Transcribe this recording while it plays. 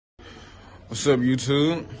What's up,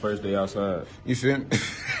 YouTube? First day outside. You feel me?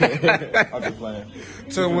 I'm just playing.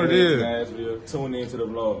 Tell them what it is. Nashville. Tune into the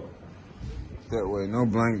vlog. That way, no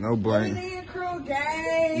blank, no blank. Crew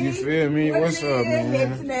gang. You feel me? What's up, man?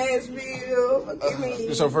 Back to Nashville. Look at me.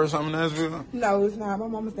 This your first time in Nashville? No, it's not. My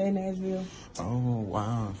mama stay in Nashville. Oh,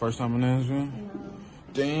 wow. First time in Nashville? No.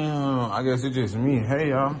 Damn. I guess it's just me. Hey,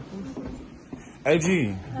 y'all. Hey,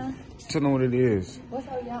 G. Huh? Tell them what it is. What's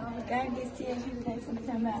up, y'all? Gang gets TSU today, so I'm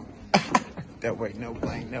talking about. That way, no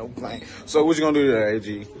blank, no blank. So what you gonna do today,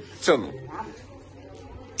 AG? Tell them.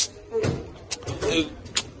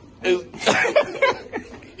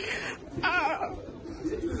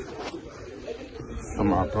 I'm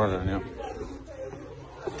my brother now.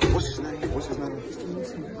 What's his name? What's his name?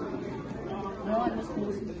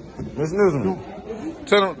 Miss Newsom.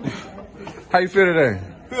 Tell him how you feel today.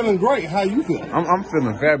 Feeling great. How you feel? I'm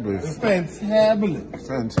feeling fabulous. Fantabulous.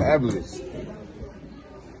 Fantabulous.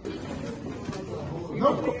 No,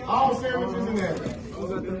 all sandwiches in there.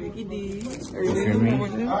 He did. You feel me?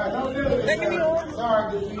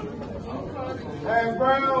 Sorry. Hash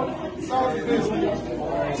brown, sausage biscuit,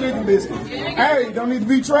 chicken biscuit. Hey, don't need to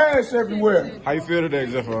be trash everywhere. How you feel today,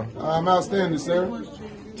 Zephyr? I'm outstanding, sir.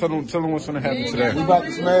 Tell them what's gonna happen We today. about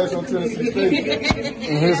to smash on Tennessee State.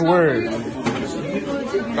 In his words.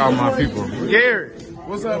 Call my people. Gary.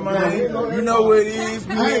 What's up, man? You know what it is.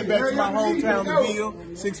 We head back to my hometown, the Ville.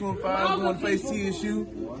 615, going to face TSU.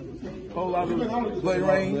 Whole lot of blood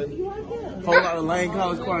rain. Whole lot of Lane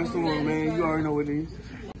College quiet storm, man. You already know what it is.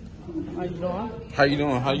 How you doing? How you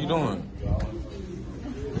doing? How you doing?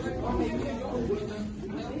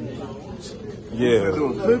 Yeah.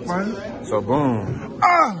 So boom.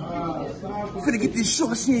 Finna get this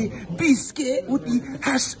short shit biscuit with the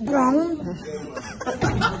hash brown.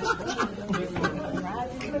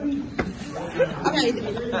 Okay,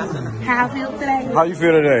 how I feel today? How you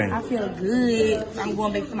feel today? I feel good. I'm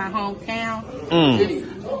going back to my hometown.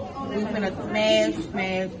 We finna smash.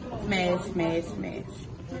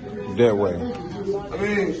 That way.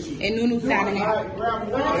 And Nunu signing out.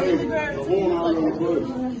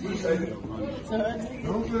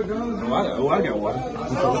 I got water.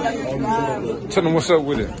 Tell them what's up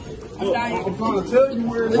with it. I'm trying to tell you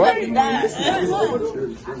where What? He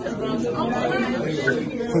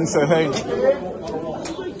said, hey,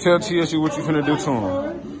 tell TSU what you finna do to him.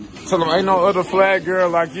 Tell them ain't no other flag girl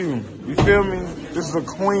like you. You feel me? This is a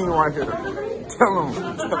queen right here. Tell him.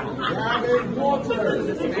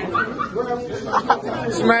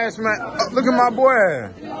 Smash, man. Look at my boy.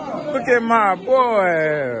 Look at my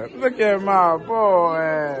boy. Look at my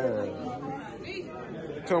boy.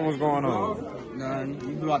 Tell him what's going on. Nah,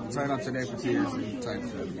 you about to turn up today for TSU type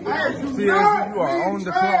stuff. TSU, you are on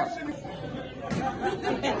the clock.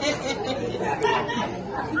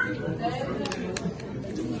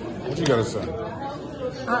 What you gotta say?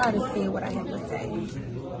 I already said what I had to say.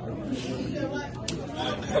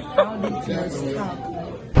 I don't need to talk.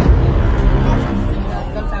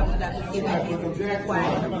 Sometimes you got to sit back and be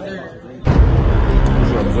quiet and observe.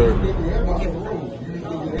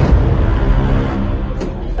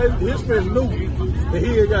 his fence knew that he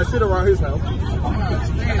ain't got shit around his house.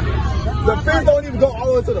 The fence don't even go all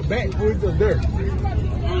the way to the back. It's just there.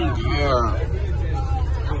 Yeah.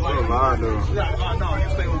 That's a lot, though. No, you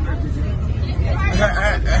stay over there.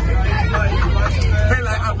 Hey,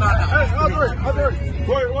 like, I'm not. Hey, Andre.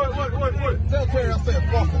 Wait. Tell Terry I said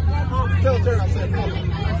fuck him. Tell Terry I said fuck him.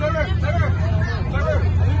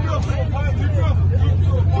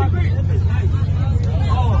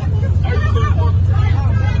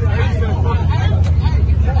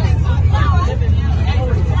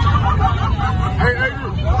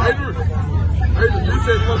 Hey, you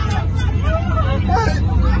said fuck him. Hey,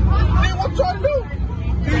 what you trying to do?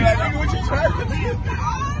 Hey, nigga, what you trying to do?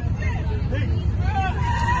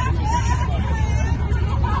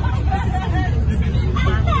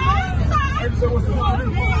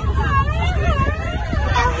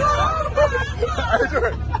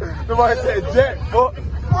 Nobody said Jack, fuck.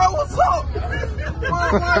 Bro, what's up?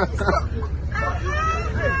 What's up?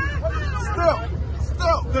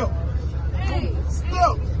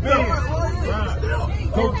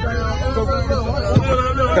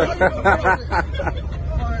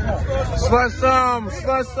 Slush some.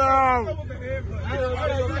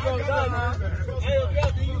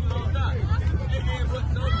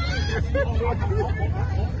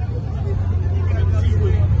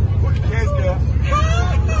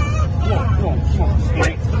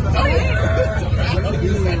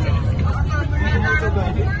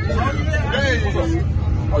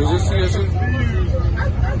 Oh, is this TSU?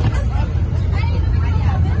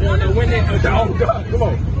 Come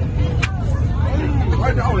on.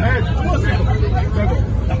 Right now, We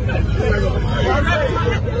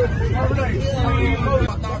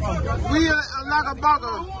like a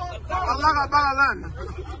burger. I like a burger.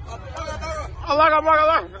 I like a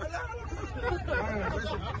burger.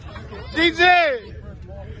 DJ.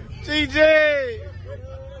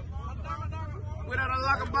 We don't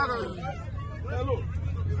like a burger.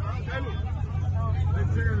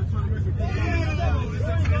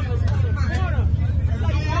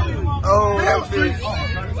 Oh, that fish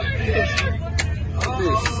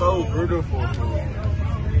so beautiful.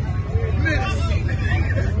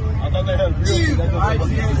 I thought they had real.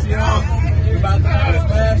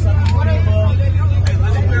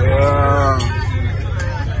 Yeah.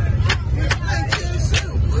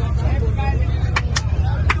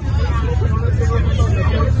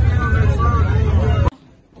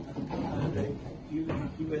 You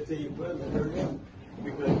better tell your brother to hurry up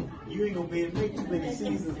because you ain't gonna be able to make too many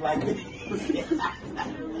seasons like this.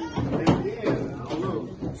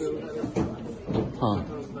 Huh.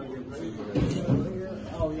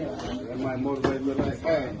 Oh yeah. That might motivate me like,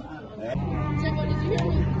 hey.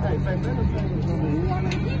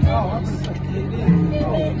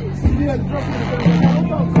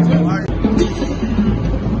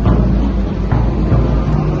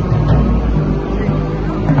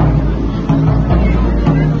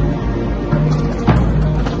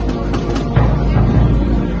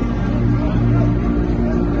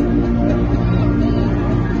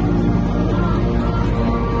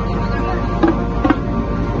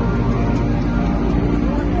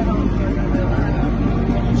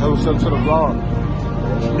 What's up to the vlog?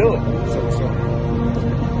 Do it.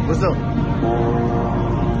 What's up?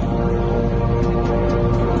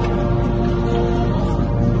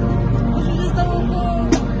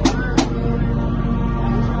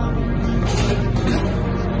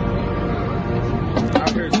 Out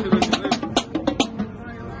here chilling and living.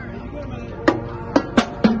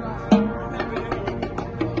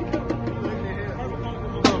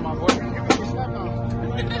 What's up, my boy?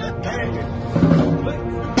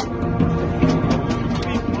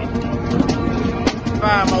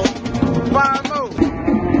 Five more.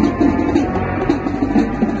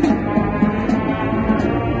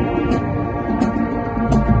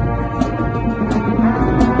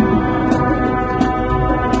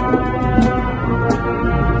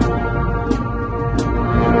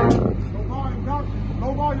 No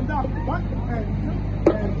volume down. What?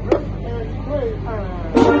 And play.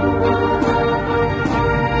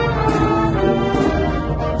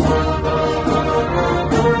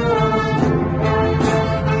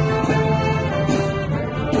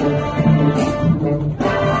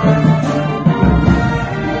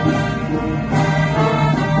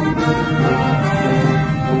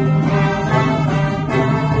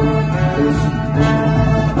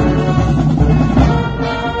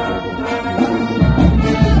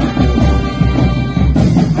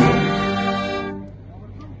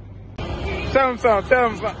 Tell him something. Tell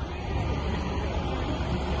him something.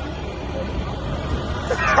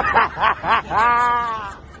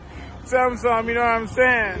 Tell him something. You know what I'm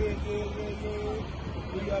saying?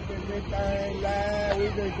 We up in this thing live. We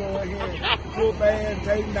just go ahead. Full band,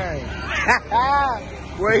 take name.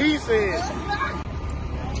 What he said.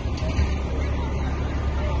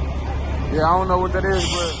 Yeah, I don't know what that is,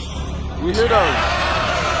 but we hear those.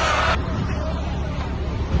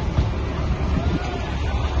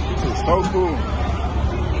 This is so cool.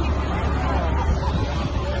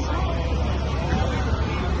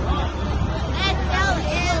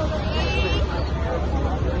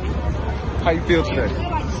 How you feel today?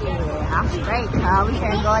 I'm straight, cuz. We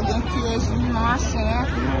finna go against TSU, you know what I'm saying?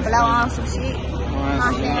 Blow on some shit. You know what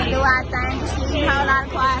I'm saying? Do our thing, shit. Whole lot of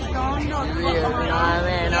quiet storm. You know what I'm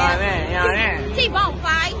saying? T-bone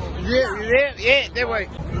fight. Yeah, that way.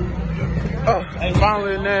 Oh,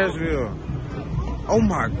 finally in Nashville. Oh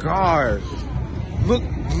my gosh. Look,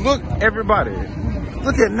 everybody.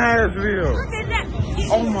 Look at Nashville. Look at that.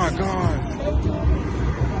 Oh my gosh.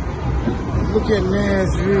 Look at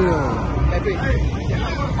Nashville.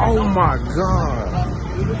 Oh my God.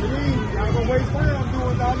 Y'all gonna waste time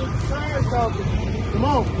doing all this trash talking. Come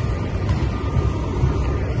on.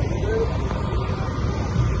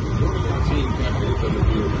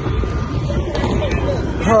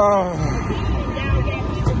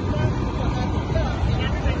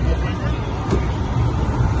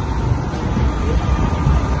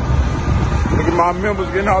 Look at my members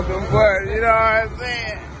getting off them butts, you know what I'm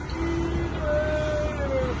saying?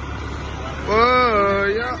 Oh,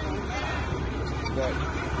 yeah.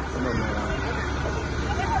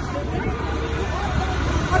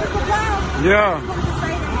 Yeah.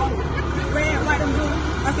 Red, white, and blue.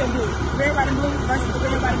 I said your blue. Red, white, and blue versus the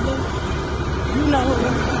red, white, and blue. You know who.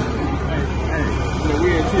 Hey, so we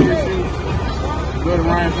at TSU. Go to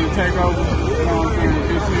Ryan for the takeover. You know what I'm saying?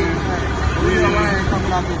 This year. Ryan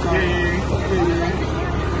coming out this time.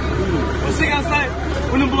 What she gonna say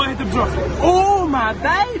when the boy hit the drum? Oh, my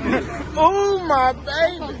baby. Oh my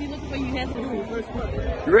baby! Be looking for you. Have to do it.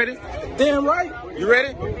 You ready? Damn right. You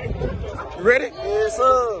ready? You ready? Yes,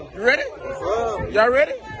 sir. You ready? Yes, sir. Y'all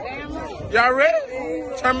ready? Y'all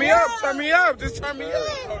ready? Turn me up, turn me up, just turn me up.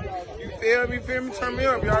 You feel me, turn me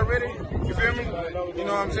up. Y'all ready? You feel me? You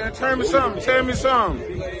know what I'm saying? Turn me something, tell me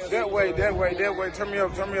something. That way, turn me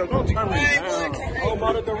up, don't turn me down. Oh,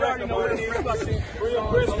 about the record, man. Real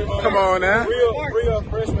freshman, man. Come on now. Real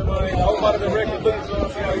freshman, man. Oh, about the record.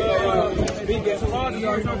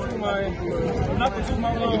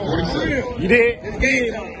 You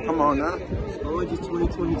did? Come on now.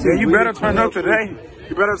 Yeah, you better turn up today.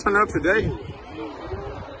 You better turn up today.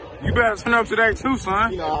 You better turn up today too,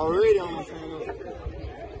 son. You already on my channel.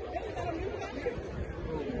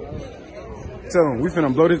 Tell them, we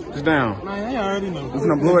finna blow this down. Man, they already know. We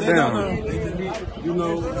finna blow it down. You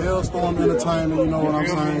know, Hailstorm Entertainment, you know what I'm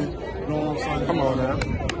saying? You know what I'm saying? Come on now.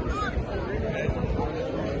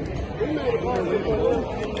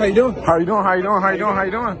 How you doing? How you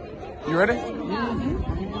doing? You ready?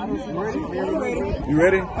 You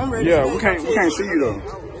ready? I'm ready. Yeah, we can't see you though.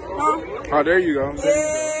 Huh? Oh, there you go.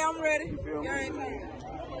 Yeah, I'm ready.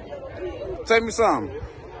 Take me something.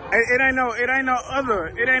 It ain't no other.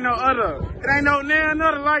 It ain't no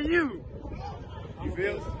other like you. You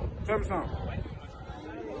feel it? Tell me something.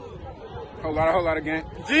 Whole lot again.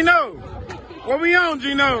 Gino, what we on,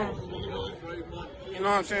 Gino? You know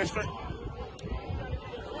what I'm saying? Straight.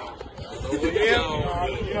 Yeah,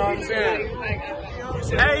 you know what I'm saying?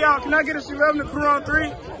 Hey, y'all, can I get a C11 to crew on 3?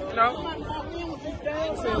 You know?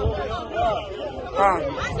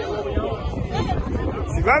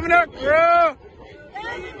 C11 up, girl!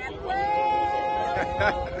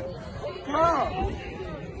 Come on!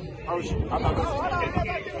 Oh, shit. I'm not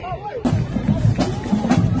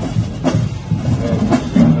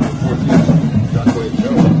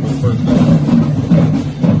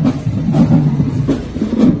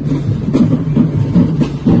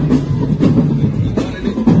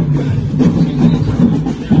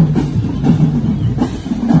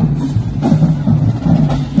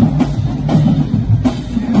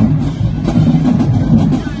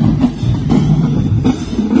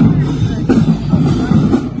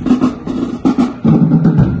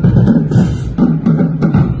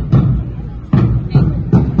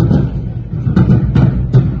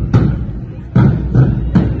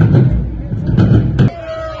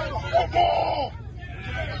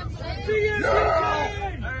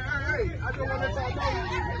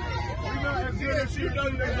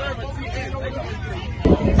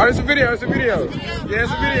Oh, it's a video. Yeah, it's a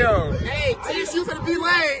video. Hey, TSU finna be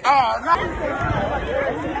late. Oh, no.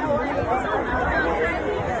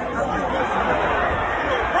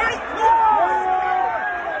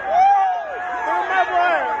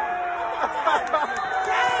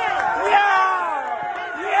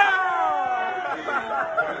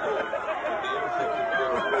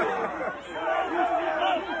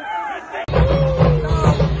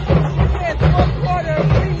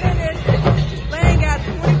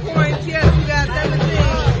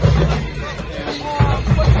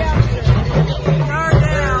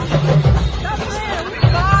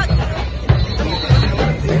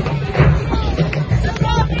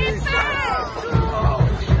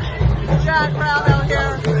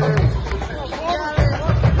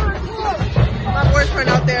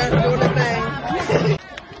 Out there doing the thing.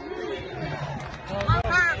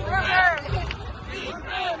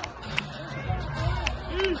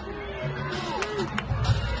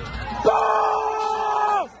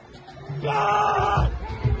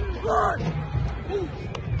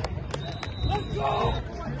 Let's go!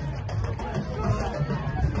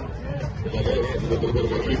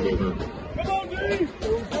 Come on, D!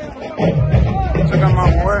 Check out my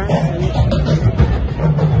boy.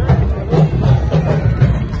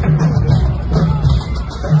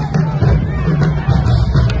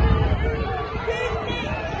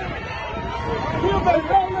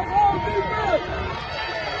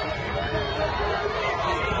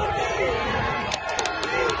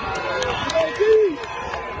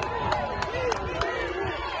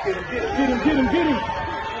 Get him!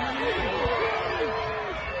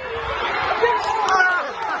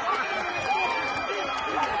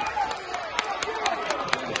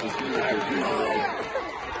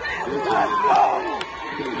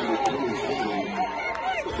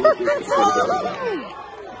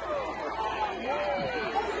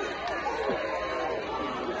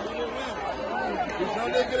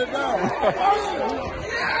 it down.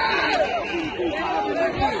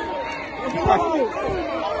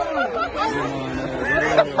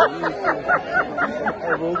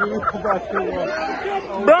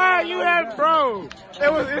 Bro, you had bro.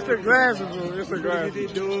 It's the glasses, bro. It's the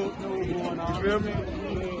glasses. You feel me?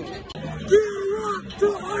 Get a rock to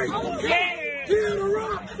ice. Yeah. Get a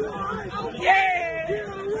rock to ice. Yeah. Get a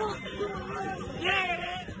rock to ice. Yeah.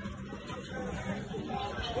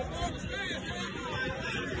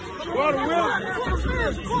 What a win.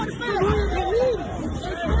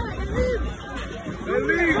 They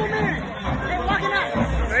leave.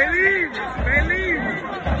 They leave. They leave.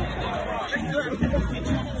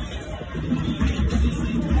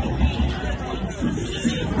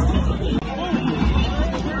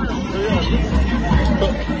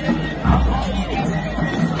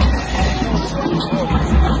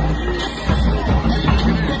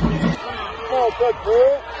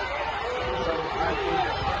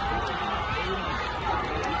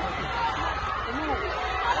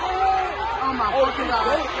 Oh my fucking God.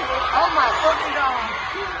 Oh my fucking God.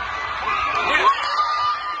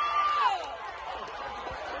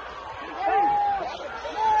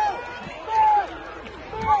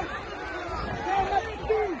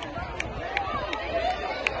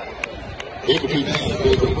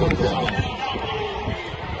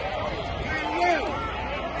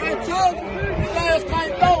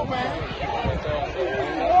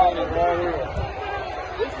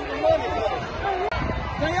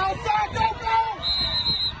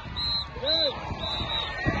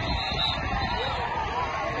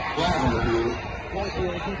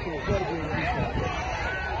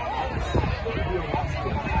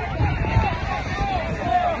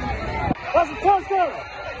 That's a touchdown!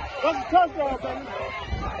 That's a touchdown, baby!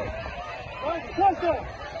 That's a touchdown!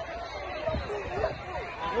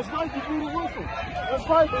 That's nice to do the whistle. That's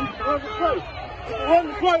right, baby. Run the play. Run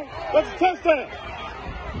the play. That's a touchdown.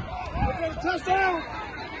 That's a touchdown.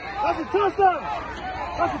 That's a touchdown.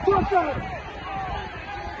 That's a touchdown.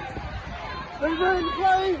 They ready to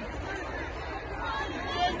play.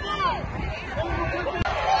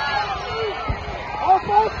 Oh,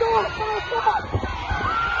 first stop.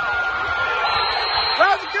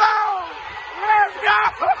 Let's go! Let's go!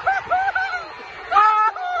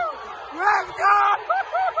 Let's go! Let's go!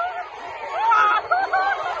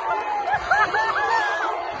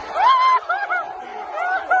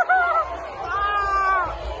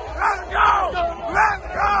 Let's go! Let's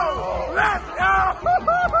go!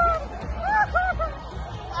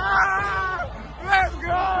 Let's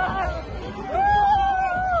go!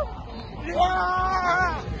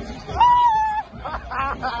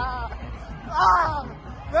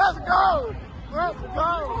 Let's go! Let's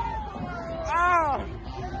go!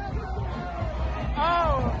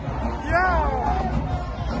 Yeah!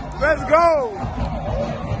 Let's go!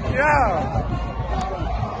 Yeah!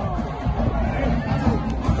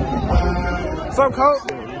 What's up, Coach?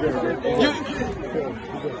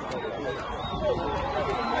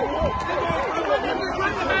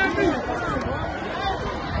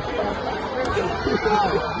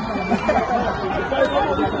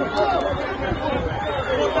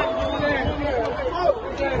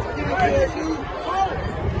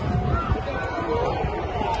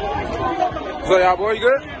 So y'all boy, you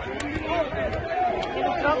good?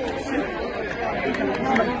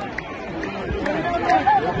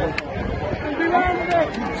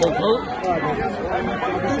 So cool.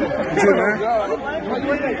 You man?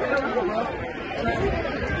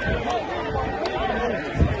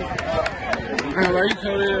 Man, why you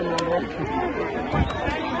tell them, bro?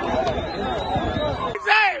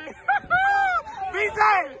 BJ!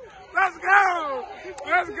 Let's go!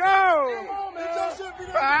 Let's go!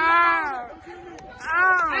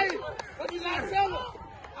 Hey! What you not selling?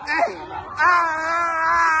 Hey!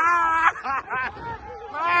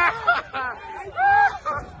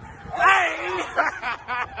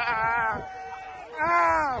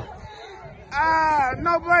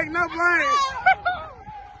 No blame, no blame.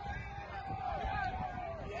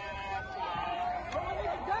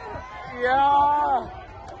 Yeah.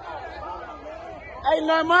 Hey,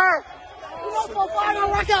 Neymar. You know, so far I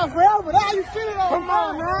don't work out forever. How you feeling on? Come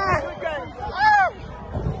on, man.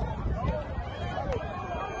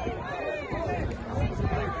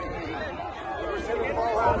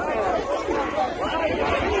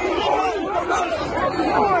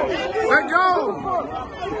 Let go. Let's go.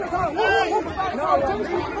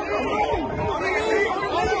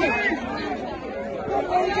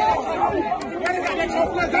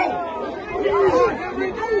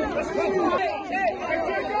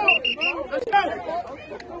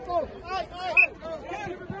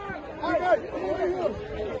 I'm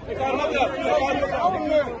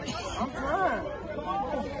trying.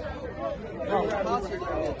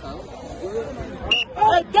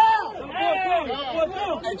 Hey, down!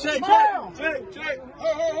 Hey, check.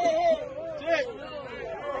 Hey.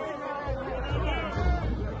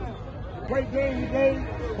 Great game today,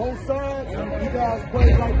 both sides. You guys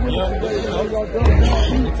played like winners today. Y'all done.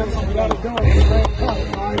 We got it done.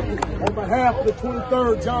 On behalf of the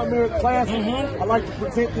 23rd John Merritt Classic, I'd like to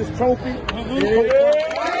present this trophy.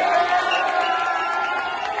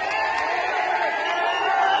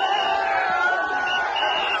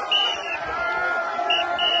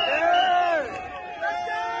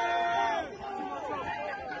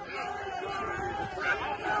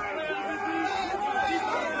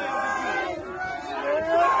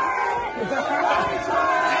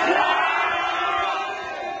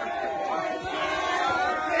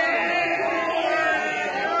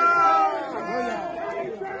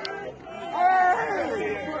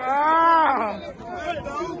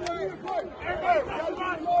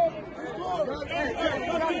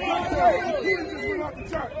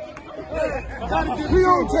 We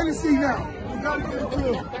on Tennessee now. We gotta get it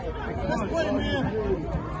killed. Let's play, man.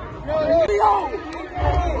 We on.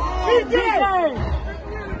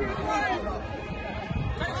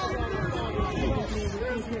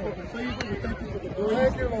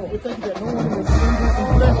 We thank you that no one was injured and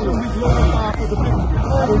blessed you. We glorify for the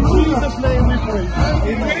victory. In Jesus' name we pray.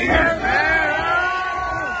 Amen.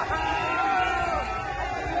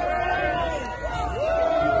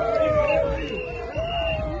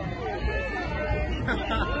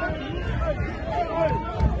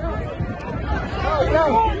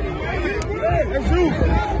 That's you.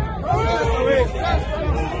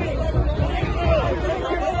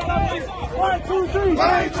 One, two, three.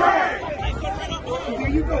 Lane train. There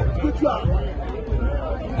you go. Good job.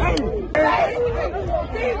 Hey.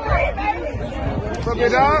 Look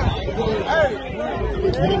it up. Hey.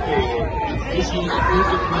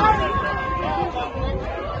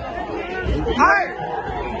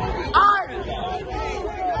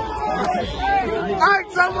 Hey,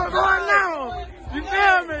 someone going now. You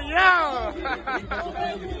feel me? Yeah.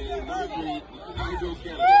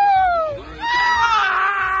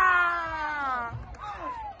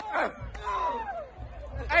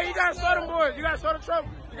 Hey, you gotta show them boys. You gotta show the trophy.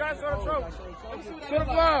 To the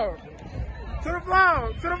floor.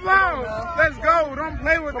 Let's go. Don't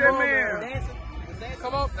play with that man.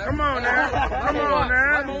 Come on now. Come on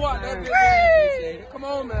now. Come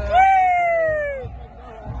on, man.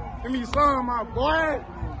 Give me some, my boy.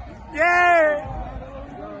 Yeah.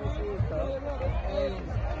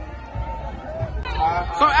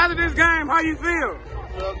 So after this game, how you feel?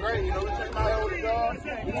 Feel great. You know,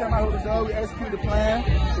 we came out with the dog. We executed the plan.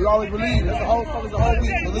 We always believe. That's the whole focus the whole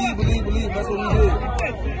week. Believe. That's what we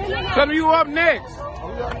did. Tell me you up next. We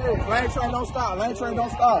up next. Lane train don't stop.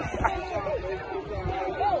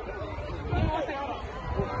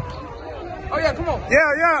 Oh yeah, come on.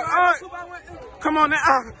 Yeah. Come on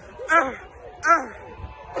now.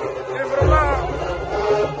 Give it a love.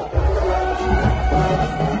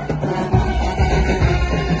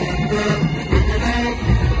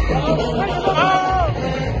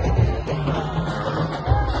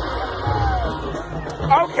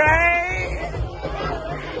 Okay.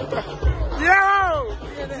 Yo,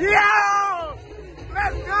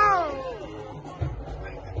 let's go.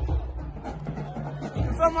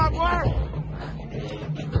 What's up, my boy?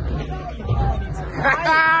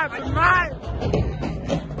 Tonight.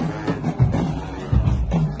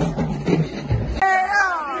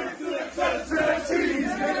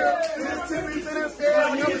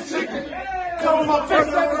 Come on,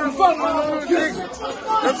 first I'm fucking chicken.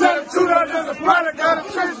 I'm telling you that there's a product out of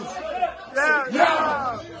treasures.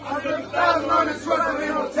 Yeah. I spent 1,000 on this Swiss, I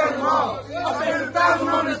ain't gonna take them all. I spent 1,000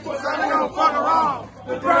 on this Swiss, I ain't gonna fuck around.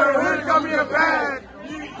 The brother really got me a bag.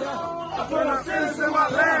 I put my fingers in my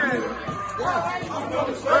land. I'm going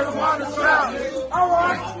to straight from out the south.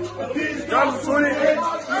 Alright. These guns 28.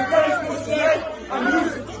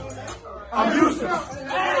 I'm used to it.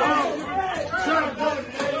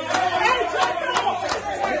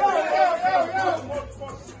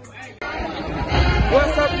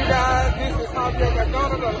 What's up, you guys? This is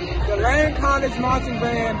Hezakiyah, the Lane College Marching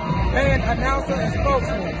Band announcer and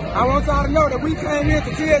spokesman. I want y'all to know that we came here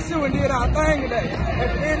to TSU and did our thing today.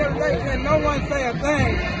 At the end of the day, can no one say a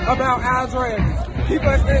thing about our dragons. Keep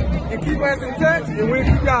us in touch, and we'll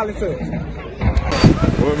keep y'all in touch.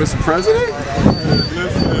 What, Mr. President?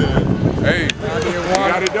 Listen. Hey, you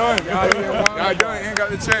got it done. Got it done and got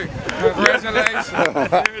the check. Congratulations.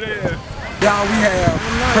 Here it is. Y'all, we have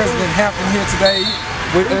President Hampton here today.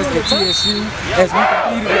 with us at TSU as we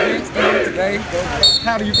competed against them today.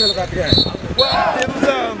 How do you feel about the game? Well, it was,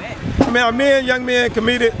 I mean, our young men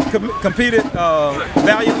competed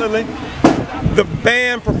valiantly. The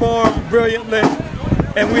band performed brilliantly,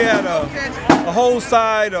 and we had a whole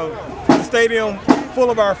side of the stadium full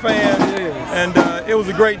of our fans, and it was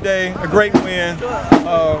a great day, a great win. We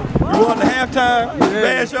won the halftime, the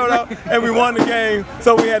band showed up, and we won the game,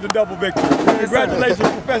 so we had the double victory. Congratulations,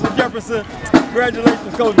 Professor Jefferson.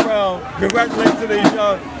 Congratulations, Coach Brown. Congratulations to these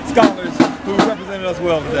young scholars who represented us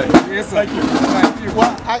well today. Yes, sir. Thank you. Thank you.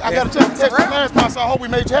 Well, I got a chance to text you last time, so I hope we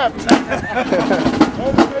made you happy.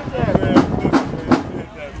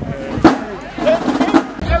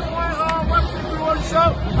 Everyone, welcome to the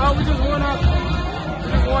show. We just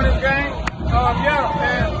won this game.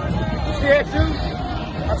 And TSU,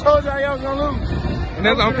 I told y'all was gonna lose. And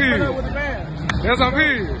that's on period. That's on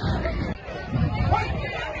period.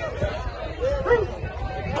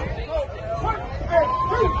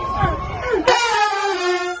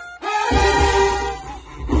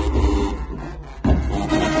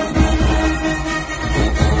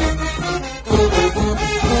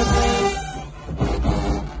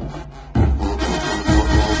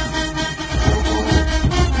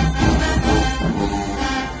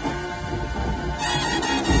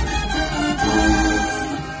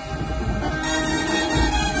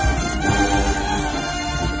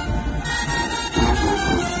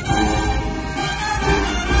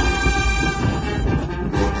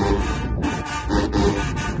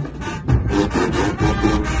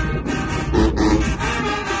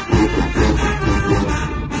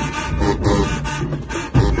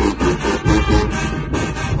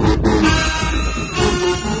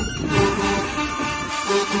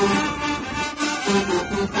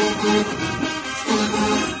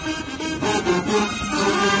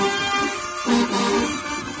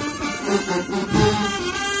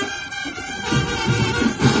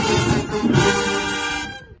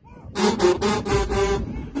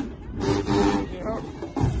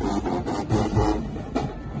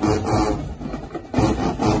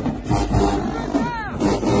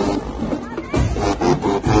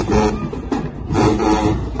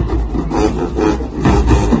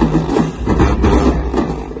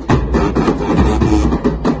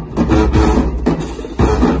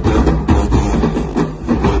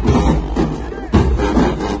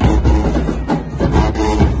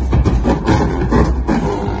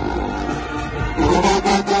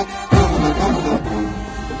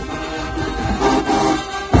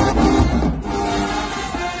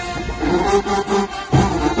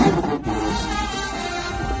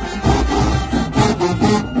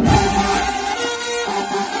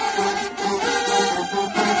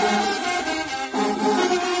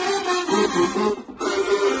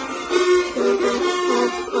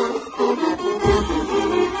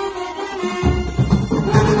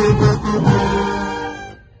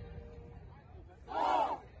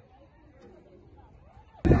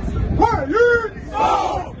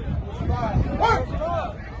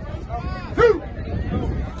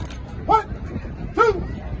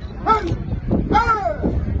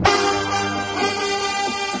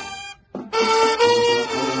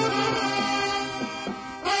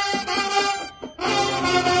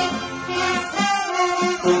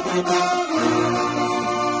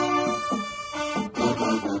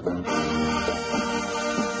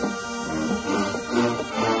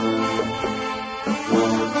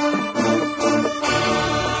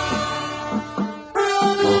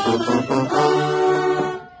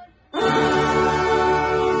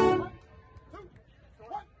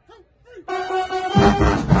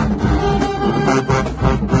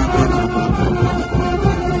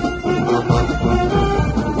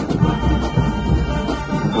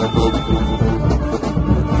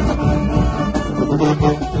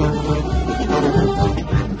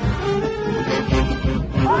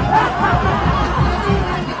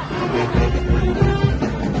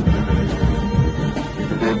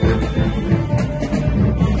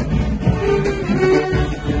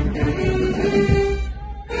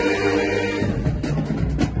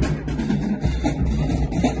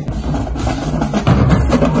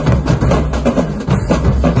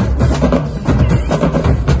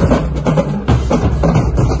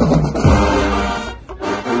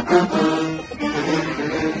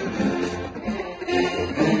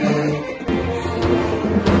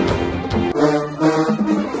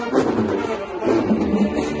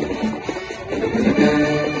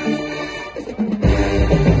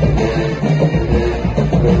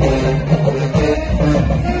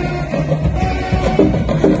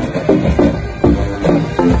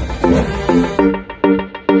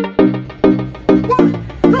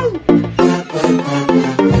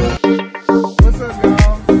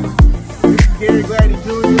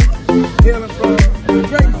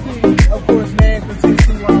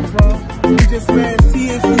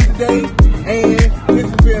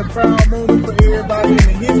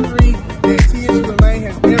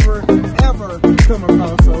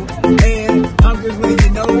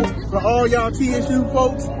 all y'all TSU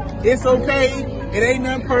folks, it's okay. It ain't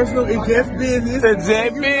nothing personal. It's just business. It's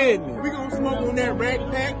just business. We gonna smoke on that rack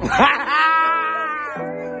pack.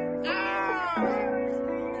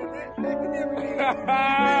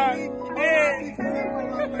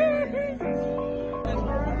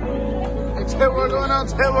 Tell what's going on,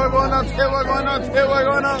 tell what's going on, tell what's going on, tell what's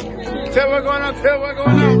going on, tell what's going on, tell what's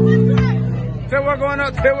going on, tell what's going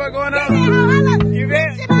on, tell what's going on. You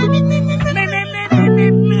bet?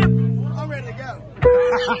 I'm ready to go.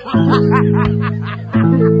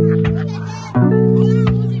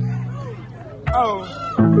 Oh.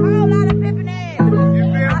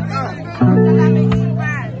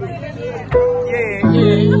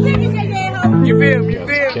 You feel me? You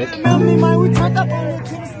feel me? Remember me, man, we turned up on the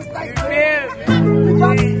Tennessee State. You feel me? We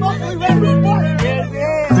dropped the smoke, we ready to sport.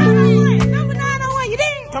 Number 901, you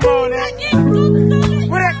did? Come on now.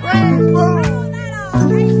 Where that crazy fool?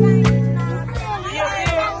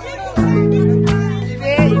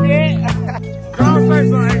 You did? Go on, say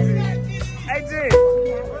something, AG.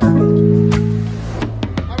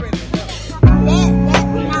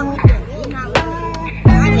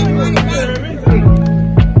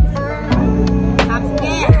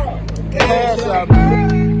 Cash up.